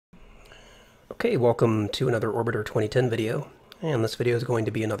Okay, welcome to another Orbiter 2010 video, and this video is going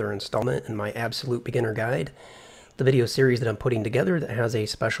to be another installment in my Absolute Beginner Guide, the video series that I'm putting together that has a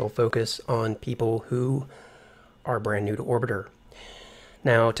special focus on people who are brand new to Orbiter.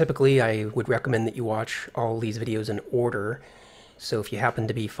 Now, typically I would recommend that you watch all these videos in order, so if you happen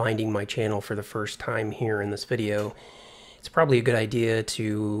to be finding my channel for the first time here in this video, it's probably a good idea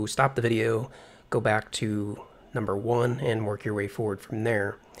to stop the video, go back to number 1, and work your way forward from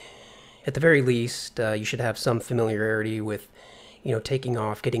there. At the very least, you should have some familiarity with, taking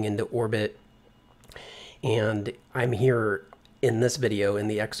off, getting into orbit. And I'm here in this video in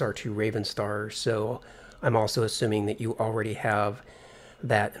the XR2 Ravenstar, so I'm also assuming that you already have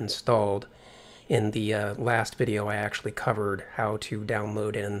that installed. In the last video, I actually covered how to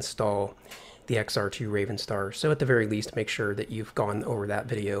download and install the XR2 Ravenstar. So at the very least, make sure that you've gone over that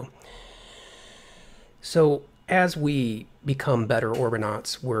video. So as we become better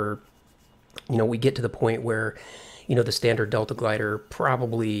orbinauts, we get to the point where, the standard Delta glider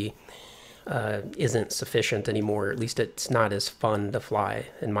probably isn't sufficient anymore. At least it's not as fun to fly,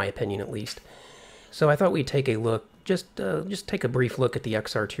 in my opinion, at least. So I thought we'd take a look, just take a brief look at the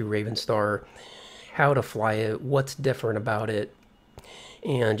XR2 Ravenstar, how to fly it, what's different about it,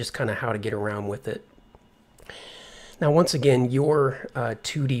 and just kind of how to get around with it. Now, once again, your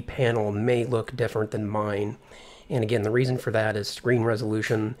 2D panel may look different than mine. And again, the reason for that is screen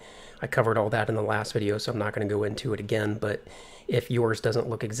resolution. I covered all that in the last video, so I'm not going to go into it again. But if yours doesn't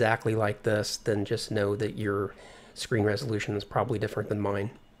look exactly like this, then just know that your screen resolution is probably different than mine.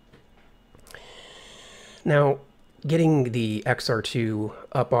 Now, getting the XR2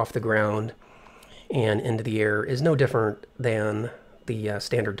 up off the ground and into the air is no different than the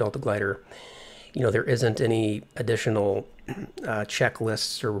standard Delta glider. There isn't any additional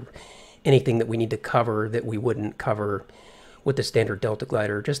checklists or anything that we need to cover that we wouldn't cover with the standard Delta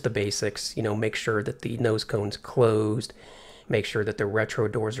glider. Just the basics, make sure that the nose cone's closed, make sure that the retro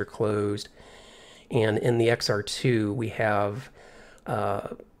doors are closed. And in the XR2, we have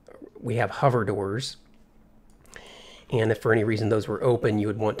hover doors. And if for any reason those were open, you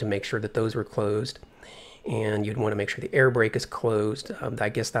would want to make sure that those were closed. And you'd want to make sure the air brake is closed. I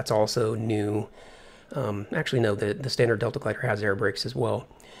guess that's also new. Actually, no, the standard Delta glider has air brakes as well.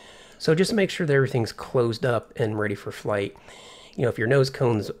 So just make sure that everything's closed up and ready for flight. If your nose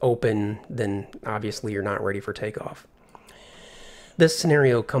cone's open, then obviously you're not ready for takeoff. This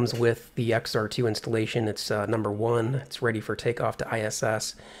scenario comes with the XR2 installation. It's number 1. It's ready for takeoff to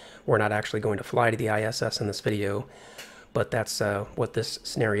ISS. We're not actually going to fly to the ISS in this video, but that's what this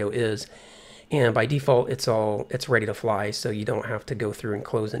scenario is. And by default, it's ready to fly, so you don't have to go through and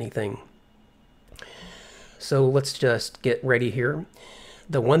close anything. So let's just get ready here.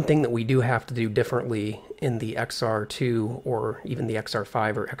 The one thing that we do have to do differently in the XR2 or even the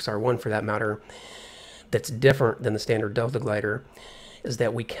XR5 or XR1 for that matter, that's different than the standard Delta glider, is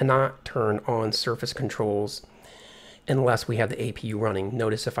that we cannot turn on surface controls unless we have the APU running.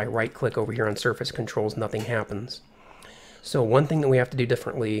 Notice if I right click over here on surface controls, nothing happens. So one thing that we have to do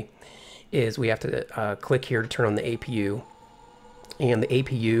differently is we have to click here to turn on the APU, and the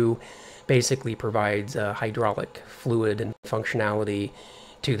APU basically provides hydraulic fluid and functionality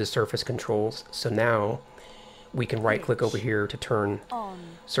to the surface controls. So now we can right click over here to turn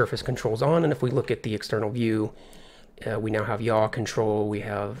surface controls on, and if we look at the external view, we now have yaw control, we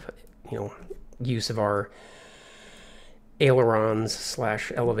have use of our ailerons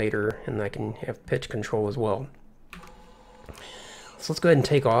 / elevator, and I can have pitch control as well. So let's go ahead and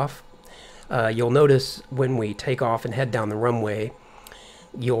take off. You'll notice when we take off and head down the runway,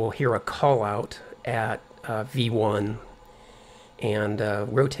 you'll hear a call out at V1 and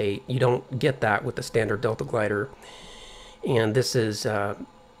rotate. You don't get that with the standard Delta glider. And this is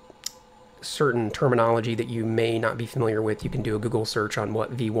certain terminology that you may not be familiar with. You can do a Google search on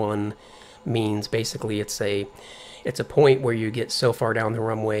what V1 means. Basically, it's a point where you get so far down the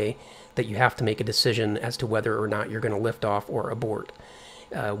runway that you have to make a decision as to whether or not you're going to lift off or abort.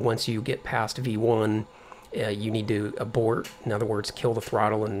 Once you get past V1, you need to abort, in other words, kill the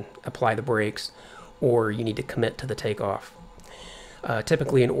throttle and apply the brakes, or you need to commit to the takeoff.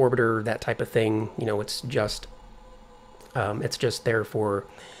 Typically in orbiter, that type of thing, it's just there for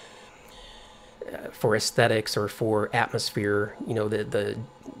aesthetics or for atmosphere. The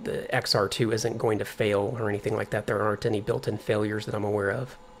XR2 isn't going to fail or anything like that. There aren't any built-in failures that I'm aware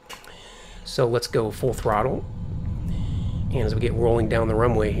of. So let's go full throttle. And as we get rolling down the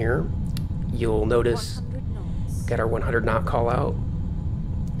runway here, you'll notice got our 100 knot call out,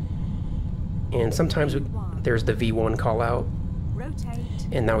 and sometimes there's the V1 call out,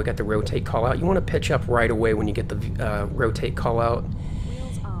 and now we got the rotate call out. You want to pitch up right away when you get the rotate call out,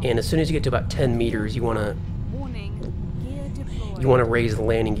 And as soon as you get to about 10 meters, you want to raise the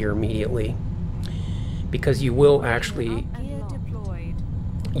landing gear immediately, because you will actually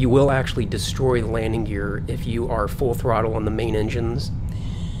destroy the landing gear if you are full throttle on the main engines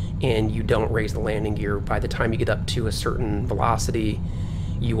and you don't raise the landing gear. By the time you get up to a certain velocity,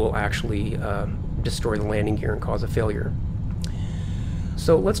 you will actually destroy the landing gear and cause a failure.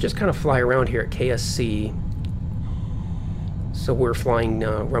 So let's just kind of fly around here at KSC. So we're flying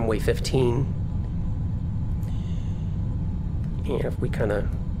runway 15. And if we kind of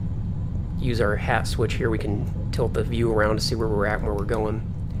use our hat switch here, we can tilt the view around to see where we're at and where we're going.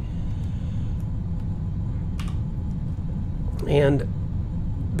 And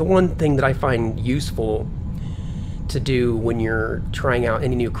the one thing that I find useful to do when you're trying out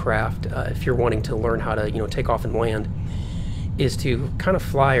any new craft, if you're wanting to learn how to, take off and land, is to kind of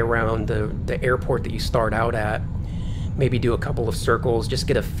fly around the airport that you start out at. Maybe do a couple of circles, just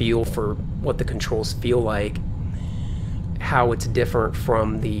get a feel for what the controls feel like, how it's different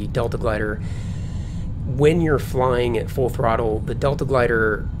from the Delta Glider. When you're flying at full throttle, the Delta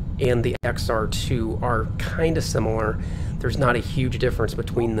Glider and the XR2 are kind of similar. There's not a huge difference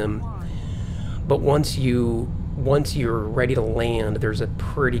between them. But once you're ready to land, there's a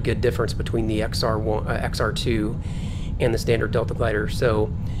pretty good difference between the XR2 and the standard Delta Glider.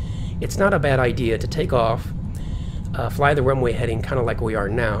 So it's not a bad idea to take off, fly the runway heading kind of like we are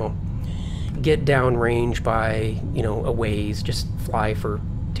now, get downrange by, a ways, just fly for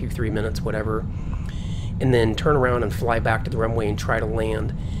 2-3 minutes, whatever, and then turn around and fly back to the runway and try to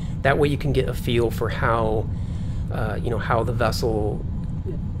land. That way you can get a feel for how, how the vessel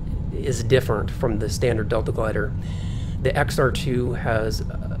is different from the standard Delta Glider. The XR2 has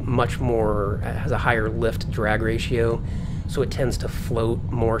has a higher lift drag ratio, so it tends to float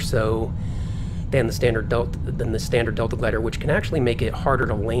more so than the standard Delta Glider, which can actually make it harder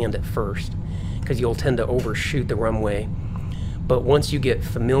to land at first, because you'll tend to overshoot the runway. But once you get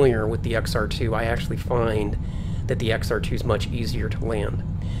familiar with the XR2, I actually find that the XR2 is much easier to land.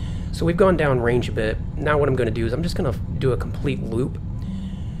 So we've gone down range a bit. Now what I'm going to do is I'm just going to do a complete loop.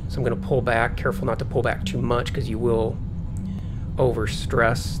 So I'm going to pull back, careful not to pull back too much because you will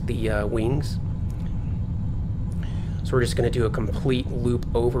overstress the wings. So we're just going to do a complete loop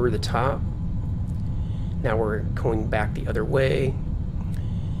over the top. Now we're going back the other way.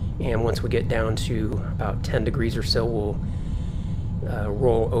 And once we get down to about 10 degrees or so, we'll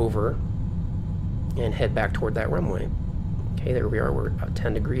roll over and head back toward that runway. Okay, there we are. We're about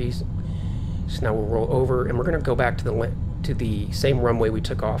 10 degrees. So now we'll roll over, and we're going to go back to the same runway we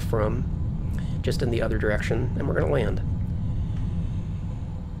took off from, just in the other direction, and we're going to land.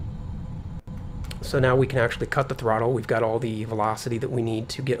 So now we can actually cut the throttle. We've got all the velocity that we need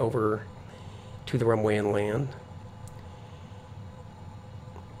to get over to the runway and land.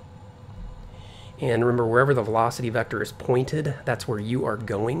 And remember, wherever the velocity vector is pointed, that's where you are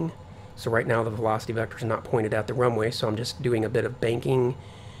going. So right now the velocity vector is not pointed at the runway, so I'm just doing a bit of banking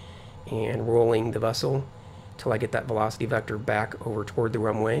and rolling the vessel till I get that velocity vector back over toward the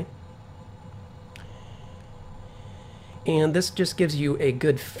runway. And this just gives you a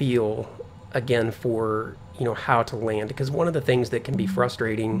good feel, again, for how to land, because one of the things that can be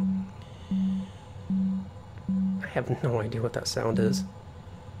frustrating, I have no idea what that sound is.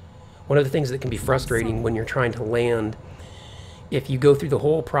 One of the things that can be frustrating when you're trying to land, if you go through the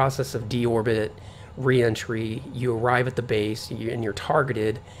whole process of deorbit, re-entry, you arrive at the base, and you're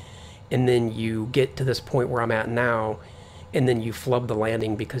targeted, and then you get to this point where I'm at now, and then you flub the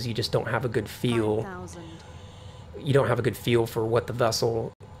landing because you just don't have a good feel. 5,000. You don't have a good feel for what the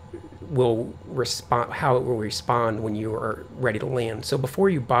vessel will respond, how it will respond when you are ready to land. So before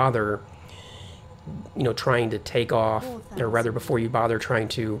you bother, trying to take off, or rather before you bother trying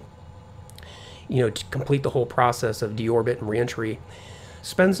to to complete the whole process of deorbit and reentry,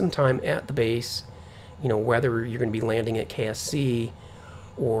 spend some time at the base, whether you're going to be landing at KSC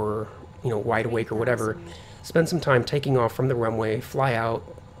or, Wide Awake or whatever. Spend some time taking off from the runway, fly out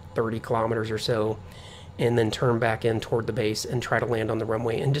 30 kilometers or so, and then turn back in toward the base and try to land on the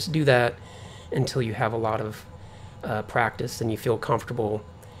runway. And just do that until you have a lot of practice and you feel comfortable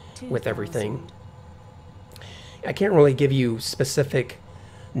with everything. I can't really give you specific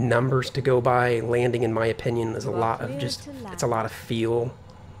numbers to go by. Landing, in my opinion, is a lot of it's a lot of feel.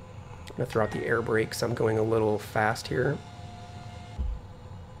 I'm going to throw out the air brakes. I'm going a little fast here.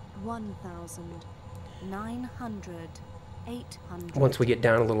 1,900, 800. Once we get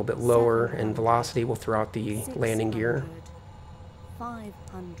down a little bit lower in velocity, we'll throw out the landing gear. 500,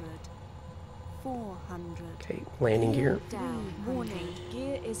 400. Okay, landing gear. Down. Warning.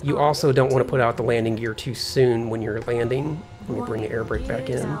 Gear is You up. also don't want to put out the landing gear too soon when you're landing. When you bring the air brake back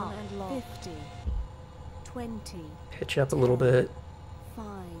Gear in. down and locked. 50. 20. Pitch up a little bit. 5.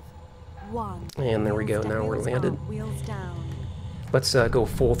 1. And there we go, Wheels now we're down. landed. Wheels down. Let's go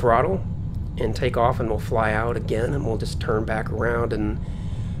full throttle and take off, and we'll fly out again, and we'll just turn back around and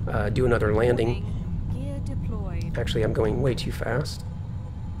do another landing. Warning. Gear deployed. Actually, I'm going way too fast.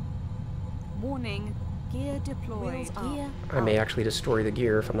 Warning. Gear deployed. Gear I may actually destroy the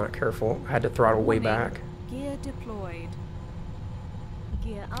gear if I'm not careful. I had to throttle way back. Gear deployed.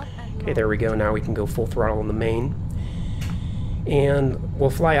 Gear up and Okay, there we go. Now we can go full throttle in the main. And we'll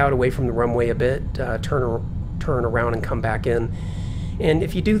fly out away from the runway a bit, turn around and come back in. And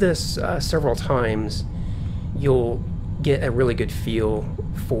if you do this several times, you'll get a really good feel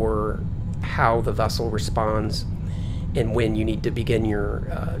for how the vessel responds and when you need to begin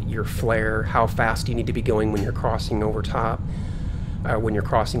your flare, how fast you need to be going when you're crossing over top, when you're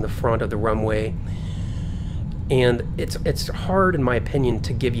crossing the front of the runway. And it's hard, in my opinion,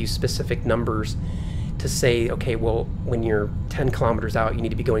 to give you specific numbers to say, okay, well, when you're 10 kilometers out, you need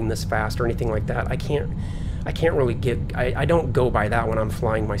to be going this fast or anything like that. I can't really I don't go by that when I'm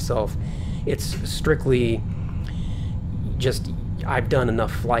flying myself. It's strictly just, I've done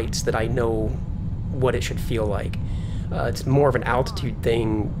enough flights that I know what it should feel like. It's more of an altitude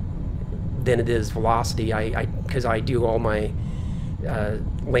thing than it is velocity. Because I do all my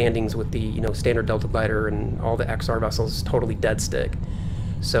landings with the standard Delta glider and all the XR vessels totally dead stick.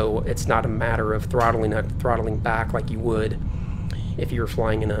 So it's not a matter of throttling back like you would if you were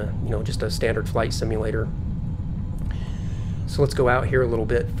flying in a just a standard flight simulator. So let's go out here a little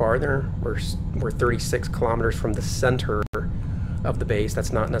bit farther. We're 36 kilometers from the center of the base.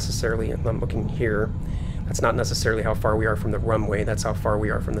 That's not necessarily, I'm looking here, that's not necessarily how far we are from the runway. That's how far we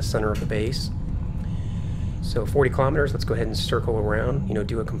are from the center of the base. So 40 kilometers, let's go ahead and circle around,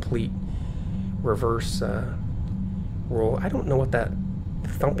 do a complete reverse roll. I don't know what that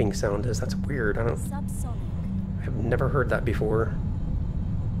thumping sound is. That's weird. I've never heard that before.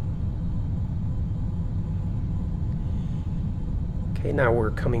 Okay, now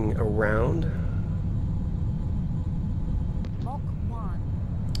we're coming around. Mach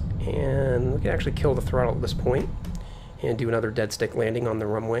 1. And we can actually kill the throttle at this point and do another dead stick landing on the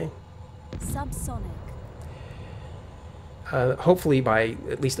runway. Subsonic. Hopefully by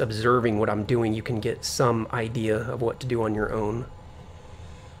at least observing what I'm doing, you can get some idea of what to do on your own.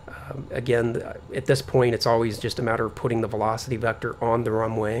 Again, at this point, it's always just a matter of putting the velocity vector on the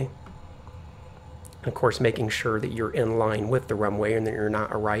runway. Of course, making sure that you're in line with the runway and that you're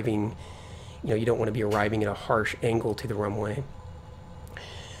not arriving, you don't want to be arriving at a harsh angle to the runway.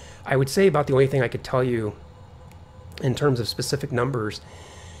 I would say about the only thing I could tell you in terms of specific numbers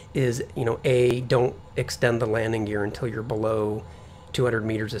is, don't extend the landing gear until you're below 200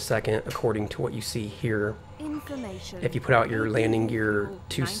 meters a second, according to what you see here. If you put out your landing gear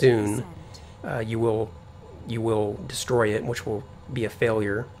too soon, you will destroy it, which will be a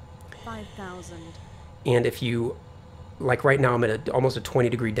failure. 5,000. And if you, like right now, I'm at almost a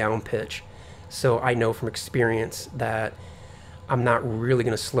 20-degree down pitch, so I know from experience that I'm not really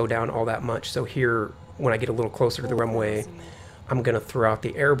going to slow down all that much. So here, when I get a little closer to the runway, I'm going to throw out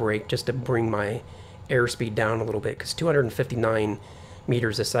the air brake just to bring my airspeed down a little bit, because 259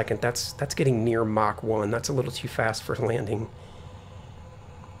 meters a second, that's getting near Mach 1. That's a little too fast for landing.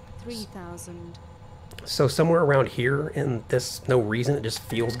 3,000. So somewhere around here, and this, no reason, it just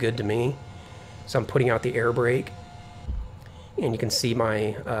feels good to me. So I'm putting out the air brake, and you can see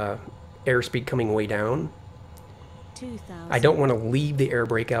my airspeed coming way down. 2,000. I don't want to leave the air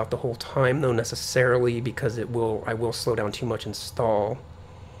brake out the whole time, though, necessarily, because I will slow down too much and stall.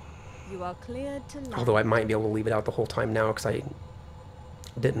 You are cleared to land. Although I might be able to leave it out the whole time now because I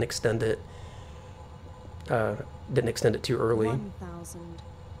didn't extend it too early.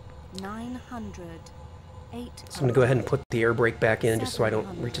 1,900. 800. So I'm going to go ahead and put the air brake back in just so I don't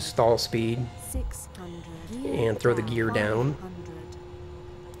reach a stall speed. 600. And throw the gear down.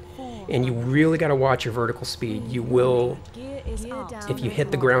 500. And you really got to watch your vertical speed. You will, Gear is up. if you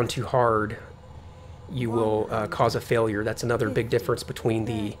hit the ground too hard, you will cause a failure. That's another big difference between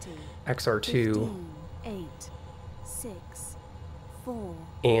the XR2 15, 8, 6, 4.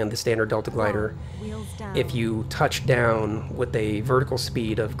 and the standard Delta glider. Wheels down. If you touch down with a vertical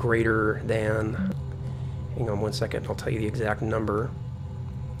speed of greater than, hang on one second, I'll tell you the exact number.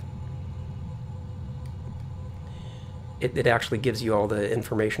 It actually gives you all the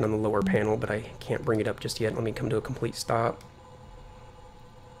information on the lower panel, but I can't bring it up just yet. Let me come to a complete stop.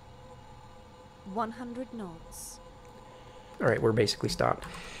 100 knots. All right, we're basically stopped.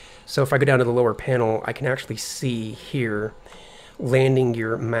 So if I go down to the lower panel, I can actually see here landing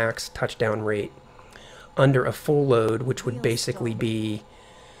gear max touchdown rate under a full load, which would basically be,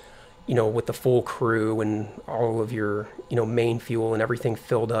 you know, with the full crew and all of your, you know, main fuel and everything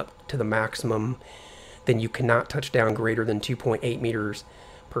filled up to the maximum, then you cannot touch down greater than 2.8 meters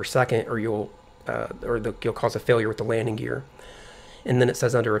per second, or you'll cause a failure with the landing gear. And then it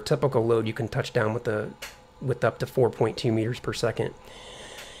says under a typical load, you can touch down with up to 4.2 meters per second.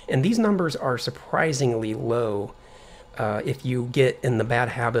 And these numbers are surprisingly low if you get in the bad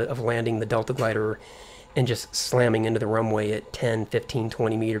habit of landing the Delta glider and just slamming into the runway at 10, 15,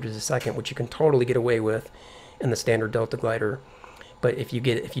 20 meters a second, which you can totally get away with in the standard Delta glider. But if you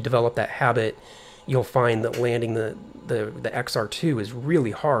develop that habit, you'll find that landing the XR2 is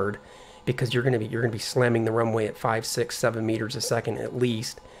really hard, because you're going to be slamming the runway at 5, 6, 7 meters a second at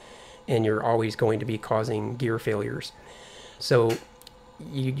least, and you're always going to be causing gear failures. So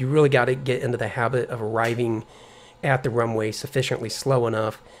you really got to get into the habit of arriving at the runway sufficiently slow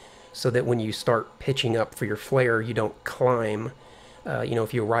enough so that when you start pitching up for your flare, you don't climb. You know,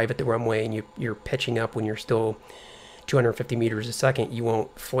 if you arrive at the runway and you're pitching up when you're still 250 meters a second, you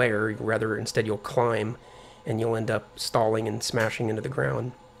won't flare. Rather, instead you'll climb, and you'll end up stalling and smashing into the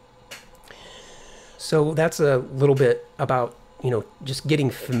ground. So that's a little bit about, you know, just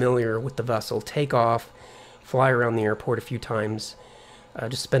getting familiar with the vessel. Take off, fly around the airport a few times,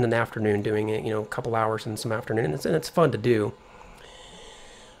 just spend an afternoon doing it, you know, a couple hours in some afternoon, and it's fun to do.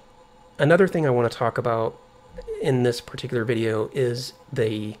 Another thing I want to talk about in this particular video is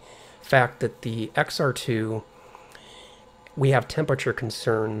the fact that the XR2, we have temperature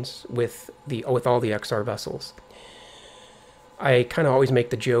concerns with all the XR vessels. I kind of always make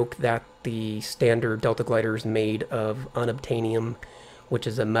the joke that the standard Delta glider is made of unobtainium, which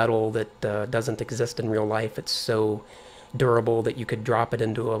is a metal that doesn't exist in real life. It's so durable that you could drop it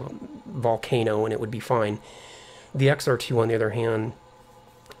into a volcano and it would be fine. The XR2, on the other hand,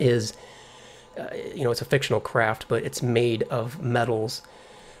 is, you know, it's a fictional craft, but it's made of metals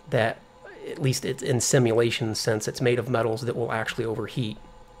that, at least it's in simulation sense, it's made of metals that will actually overheat.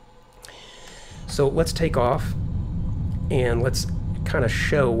 So let's take off and let's kind of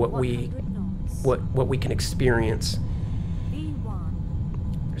show what we can experience.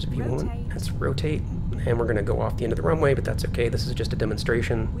 V1. There's a V1. Rotate. Let's rotate, and we're going to go off the end of the runway, but that's okay. This is just a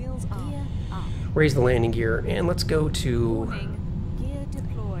demonstration. Wheels up. Gear up. Raise the landing gear, and let's go to Warning. Gear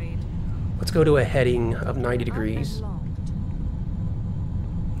deployed. let's go to a heading of 90 degrees. Up and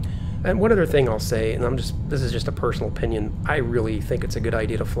locked. And one other thing I'll say, and this is just a personal opinion, I really think it's a good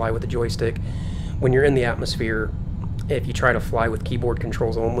idea to fly with a joystick. When you're in the atmosphere, if you try to fly with keyboard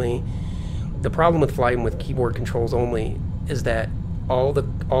controls only, the problem with flying with keyboard controls only is that all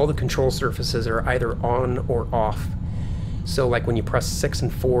the control surfaces are either on or off. So like when you press 6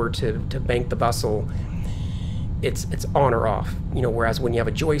 and 4 to bank the vessel, it's on or off. You know, whereas when you have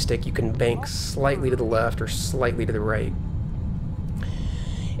a joystick, you can bank slightly to the left or slightly to the right.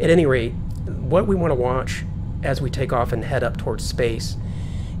 At any rate, what we want to watch as we take off and head up towards space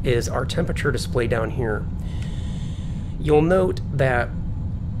is our temperature display down here. You'll note that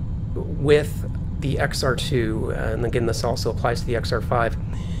with the XR2, and again this also applies to the XR5,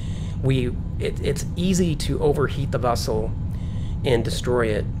 it's easy to overheat the vessel and destroy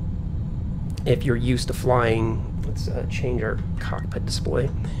it if you're used to flying. Let's change our cockpit display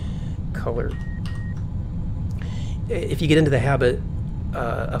color. If you get into the habit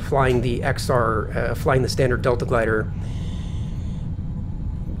of flying the flying the standard Delta glider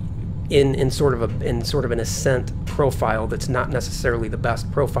in sort of an ascent profile that's not necessarily the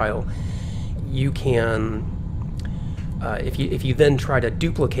best profile, you can if you then try to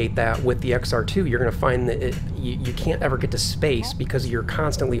duplicate that with the XR2, you're going to find that you can't ever get to space because you're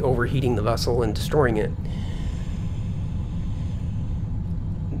constantly overheating the vessel and destroying it.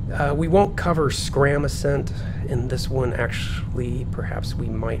 We won't cover scram ascent in this one. Actually, perhaps we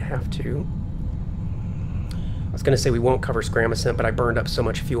might have to. I was going to say we won't cover scram ascent, but I burned up so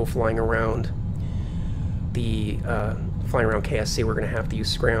much fuel flying around KSC, we're going to have to use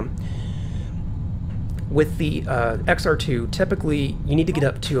scram. With the XR2, typically you need to get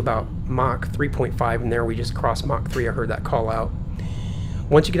up to about Mach 3.5, and there we just crossed Mach 3. I heard that call out.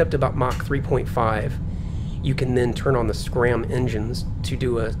 Once you get up to about Mach 3.5, you can then turn on the scram engines to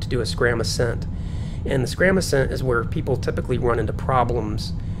do a scram ascent. And the scram ascent is where people typically run into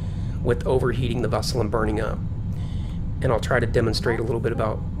problems with overheating the vessel and burning up. And I'll try to demonstrate a little bit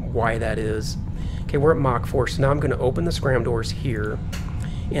about why that is. Okay, we're at Mach 4, so now I'm going to open the scram doors here.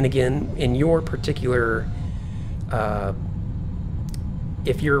 And again, in your particular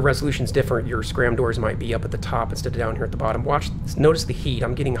if your resolution's different, your scram doors might be up at the top instead of down here at the bottom. Notice the heat.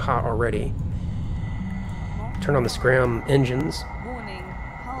 I'm getting hot already. Turn on the scram engines. Warning,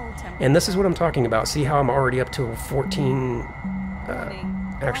 hull temperature. And this is what I'm talking about. See how I'm already up to 14...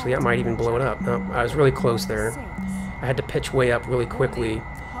 actually, I might even blow it up. No, I was really close there. I had to pitch way up really quickly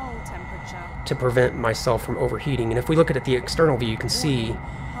Hull temperature. to prevent myself from overheating. And if we look at the external view, you can see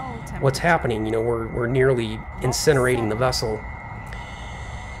Hull temperature. what's happening. You know, we're nearly incinerating the vessel.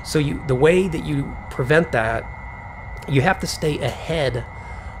 So the way that you prevent that, you have to stay ahead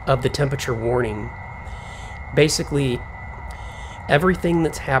of the temperature warning. Basically, everything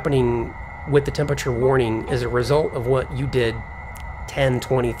that's happening with the temperature warning is a result of what you did 10,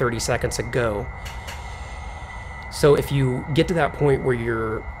 20, 30 seconds ago. So if you get to that point where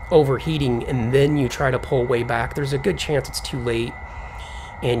you're overheating and then you try to pull way back, there's a good chance it's too late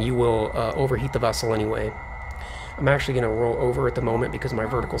and you will overheat the vessel anyway. I'm actually going to roll over at the moment because my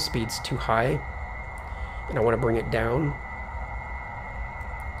vertical speed's too high and I want to bring it down.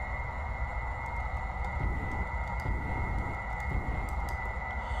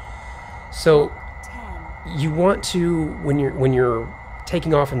 So you want to, when you're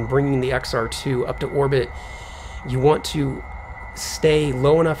taking off and bringing the XR2 up to orbit, you want to stay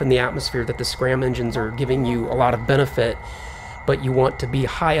low enough in the atmosphere that the scram engines are giving you a lot of benefit, but you want to be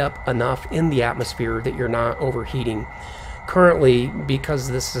high up enough in the atmosphere that you're not overheating. Currently, because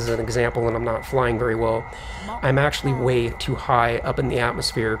this is an example and I'm not flying very well, I'm actually way too high up in the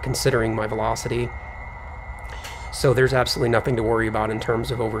atmosphere considering my velocity. So there's absolutely nothing to worry about in terms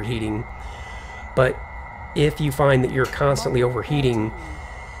of overheating. But if you find that you're constantly overheating,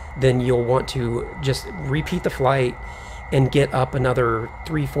 then you'll want to just repeat the flight and get up another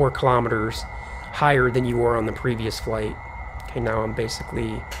 3-4 kilometers higher than you were on the previous flight. Okay, now I'm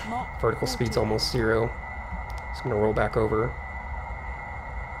basically, vertical speed's almost 0. So I'm going to roll back over.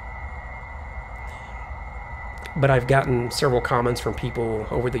 But I've gotten several comments from people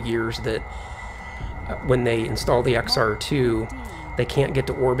over the years that when they install the XR2, they can't get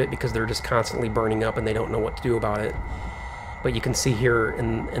to orbit because they're just constantly burning up and they don't know what to do about it. But you can see here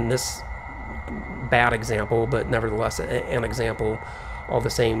in this bad example, but nevertheless an example, all the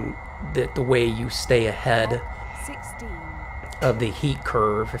same, that the way you stay ahead 16. of the heat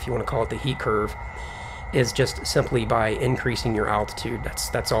curve, if you want to call it the heat curve, is just simply by increasing your altitude.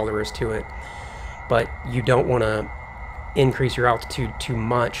 That's all there is to it. But you don't want to increase your altitude too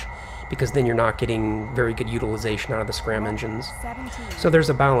much because then you're not getting very good utilization out of the scram engines. 17. So there's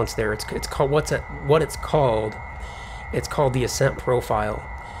a balance there. It's called what it's called. It's called the ascent profile.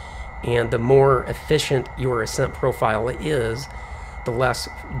 And the more efficient your ascent profile is, the less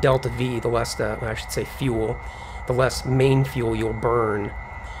delta V, the less I should say fuel, the less main fuel you'll burn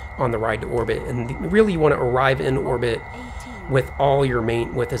on the ride to orbit. And really you want to arrive in orbit 18. with all your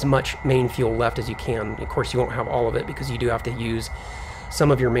with as much main fuel left as you can. Of course you won't have all of it because you do have to use some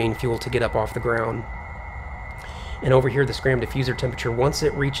of your main fuel to get up off the ground. And over here the scram diffuser temperature, once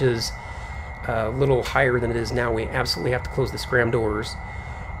it reaches a little higher than it is now, we absolutely have to close the scram doors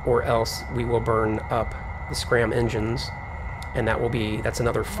or else we will burn up the scram engines, and that's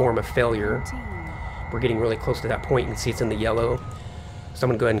another form of failure. 14. We're getting really close to that point. You can see it's in the yellow. So I'm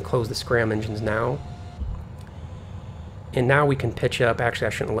going to go ahead and close the scram engines now. And now we can pitch up. Actually, I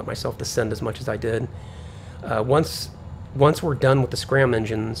shouldn't have let myself descend as much as I did. Once we're done with the scram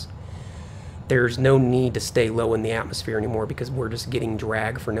engines, there's no need to stay low in the atmosphere anymore because we're just getting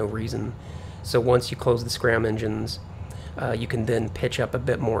drag for no reason. So once you close the scram engines, you can then pitch up a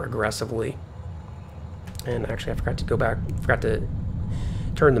bit more aggressively. And actually, I forgot to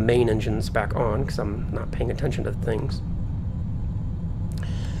turn the main engines back on because I'm not paying attention to things.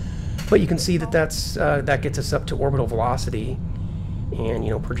 But you can see that that gets us up to orbital velocity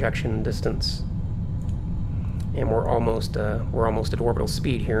and projection distance, and we're almost at orbital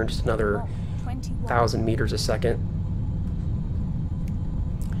speed here in just another 1,000 meters a second.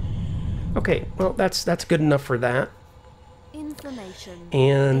 Okay, well that's good enough for that. Information.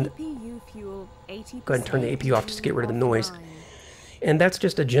 And APU fuel 80%. go ahead and turn the APU off just to get rid of the noise. And that's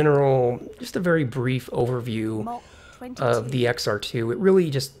just a very brief overview Mach 22. of the XR2. It really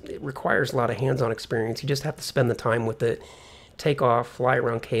it requires a lot of hands-on experience. You just have to spend the time with it. Take off, fly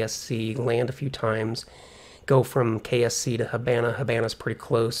around KSC, land a few times, go from KSC to Havana. Havana's pretty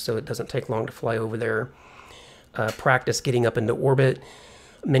close, so it doesn't take long to fly over there. Practice getting up into orbit.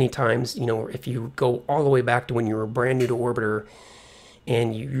 Many times, if you go all the way back to when you were brand new to orbiter,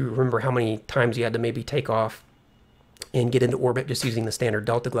 and you remember how many times you had to maybe take off and get into orbit just using the standard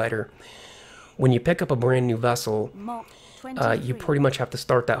Delta glider. When you pick up a brand new vessel, Mach you 23. pretty much have to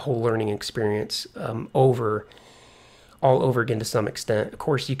start that whole learning experience over all over again to some extent. Of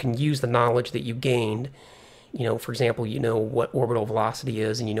course, you can use the knowledge that you gained. You know, for example, you know what orbital velocity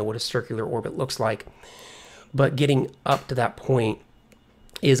is and you know what a circular orbit looks like. But getting up to that point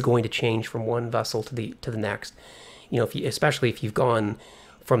is going to change from one vessel to the next. You know, especially if you've gone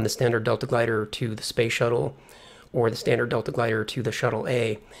from the standard Delta glider to the space shuttle or the standard Delta glider to the shuttle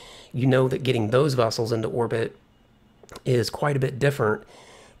A, you know that getting those vessels into orbit is quite a bit different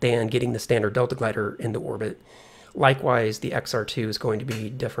than getting the standard Delta glider into orbit. Likewise, the XR2 is going to be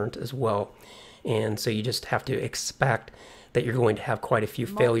different as well. And so you just have to expect that you're going to have quite a few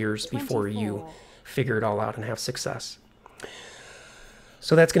failures before you figure it all out and have success.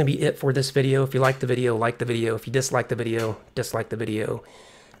 So that's going to be it for this video. If you like the video, like the video. If you dislike the video, dislike the video.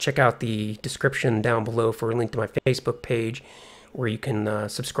 Check out the description down below for a link to my Facebook page where you can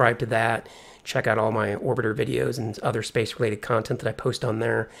subscribe to that. Check out all my orbiter videos and other space-related content that I post on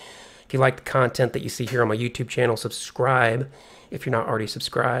there. If you like the content that you see here on my YouTube channel, subscribe if you're not already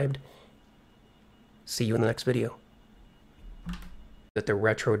subscribed. See you in the next video. That the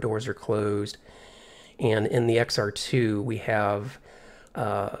retro doors are closed, and in the XR2 we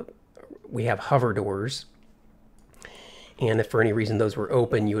have hover doors, and if for any reason those were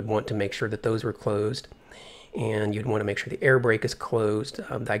open, you would want to make sure that those were closed, and you'd want to make sure the air brake is closed.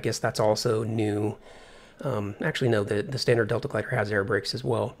 I guess that's also new. Actually, no, the standard Delta glider has air brakes as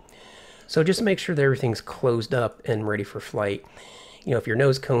well. So just make sure that everything's closed up and ready for flight. You know, if your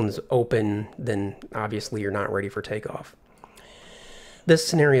nose cone's open, then obviously you're not ready for takeoff. This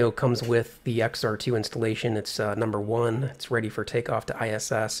scenario comes with the XR2 installation. It's number 1. It's ready for takeoff to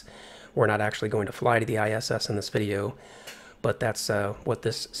ISS. We're not actually going to fly to the ISS in this video, but that's what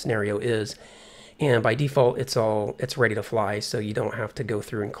this scenario is. And by default, it's ready to fly, so you don't have to go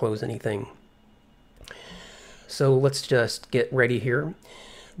through and close anything. So let's just get ready here.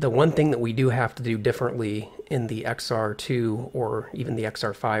 The one thing that we do have to do differently in the XR2 or even the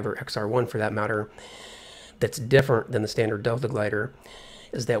XR5 or XR1 for that matter, that's different than the standard Delta glider,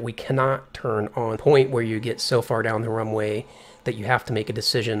 is that we cannot turn on a point where you get so far down the runway that you have to make a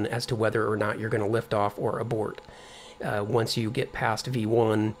decision as to whether or not you're going to lift off or abort. Once you get past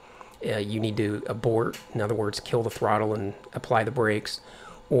V1, you need to abort, in other words, kill the throttle and apply the brakes,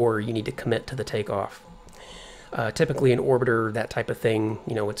 or you need to commit to the takeoff. Typically in orbiter, that type of thing,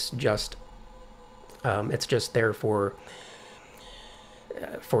 you know, it's just there for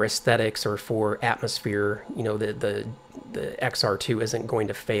aesthetics or for atmosphere. You know, the XR2 isn't going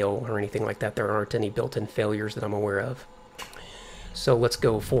to fail or anything like that. There aren't any built-in failures that I'm aware of. So let's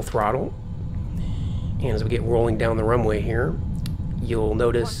go full throttle. And as we get rolling down the runway here, you'll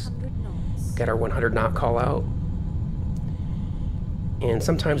notice got our 100 knot call out. And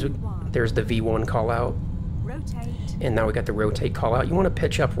sometimes there's the V1 call out. And now we got the rotate call out. You want to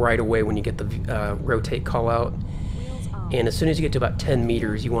pitch up right away when you get the rotate call out. And as soon as you get to about 10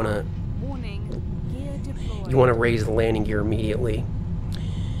 meters, you want to raise the landing gear immediately,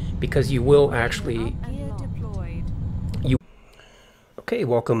 because you will actually. Okay,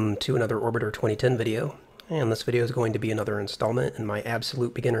 welcome to another Orbiter 2010 video, and this video is going to be another installment in my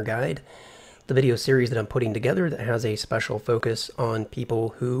absolute beginner guide, the video series that I'm putting together that has a special focus on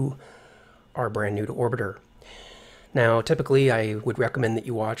people who are brand new to Orbiter. Now, typically I would recommend that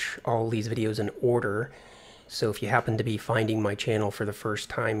you watch all these videos in order. So if you happen to be finding my channel for the first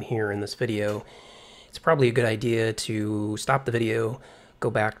time here in this video, it's probably a good idea to stop the video, go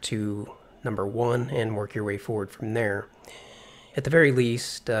back to number 1, and work your way forward from there. At the very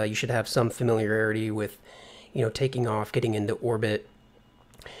least, you should have some familiarity with, you know, taking off, getting into orbit.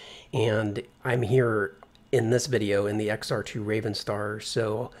 And I'm here in this video in the XR2 Ravenstar,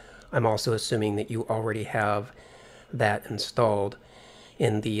 so I'm also assuming that you already have that installed.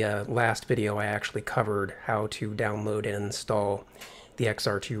 In the last video, I actually covered how to download and install the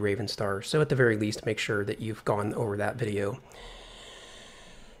XR2 Ravenstar. So at the very least, make sure that you've gone over that video.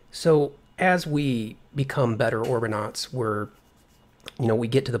 So as we become better orbinauts, we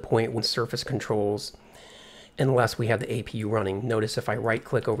get to the point when surface controls, unless we have the APU running. Notice if I right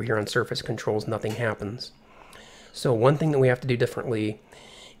click over here on surface controls, nothing happens. So one thing that we have to do differently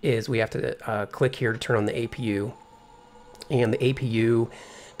is we have to click here to turn on the APU. And the APU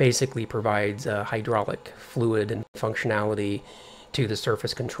basically provides hydraulic fluid and functionality to the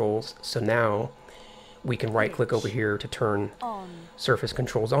surface controls. So now we can right click over here to turn surface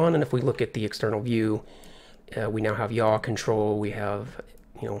controls on. And if we look at the external view, we now have yaw control. We have,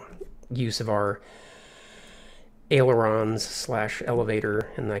 use of our ailerons / elevator,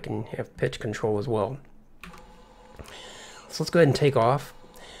 and I can have pitch control as well. So let's go ahead and take off.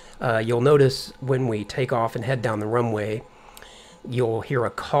 You'll notice when we take off and head down the runway, you'll hear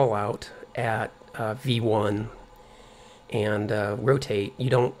a call out at V1, and rotate. You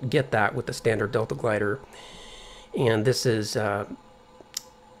don't get that with the standard Delta glider. And this is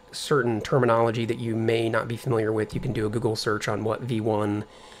certain terminology that you may not be familiar with. You can do a Google search on what V1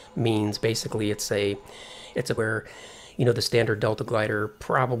 means. Basically, it's where, you know, the standard Delta glider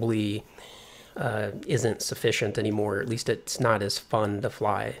probably isn't sufficient anymore. At least it's not as fun to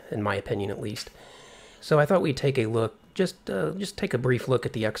fly, in my opinion, at least. So I thought we'd take a look, just take a brief look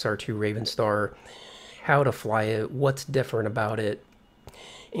at the XR2 Ravenstar, how to fly it, what's different about it,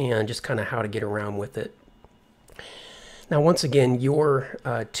 and just kind of how to get around with it. Now, once again, your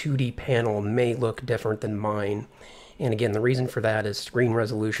 2D panel may look different than mine. And again, the reason for that is screen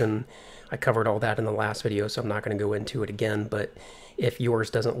resolution. I covered all that in the last video, so I'm not going to go into it again. But if yours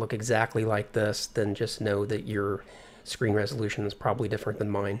doesn't look exactly like this, then just know that your screen resolution is probably different than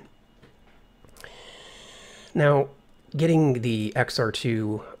mine. Now, getting the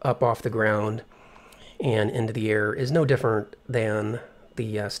XR2 up off the ground and into the air is no different than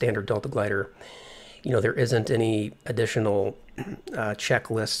the standard Delta glider. You know, there isn't any additional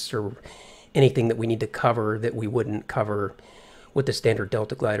checklists or anything that we need to cover that we wouldn't cover with the standard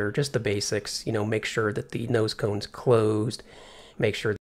Delta glider. Just the basics, you know, make sure that the nose cone's closed, make sure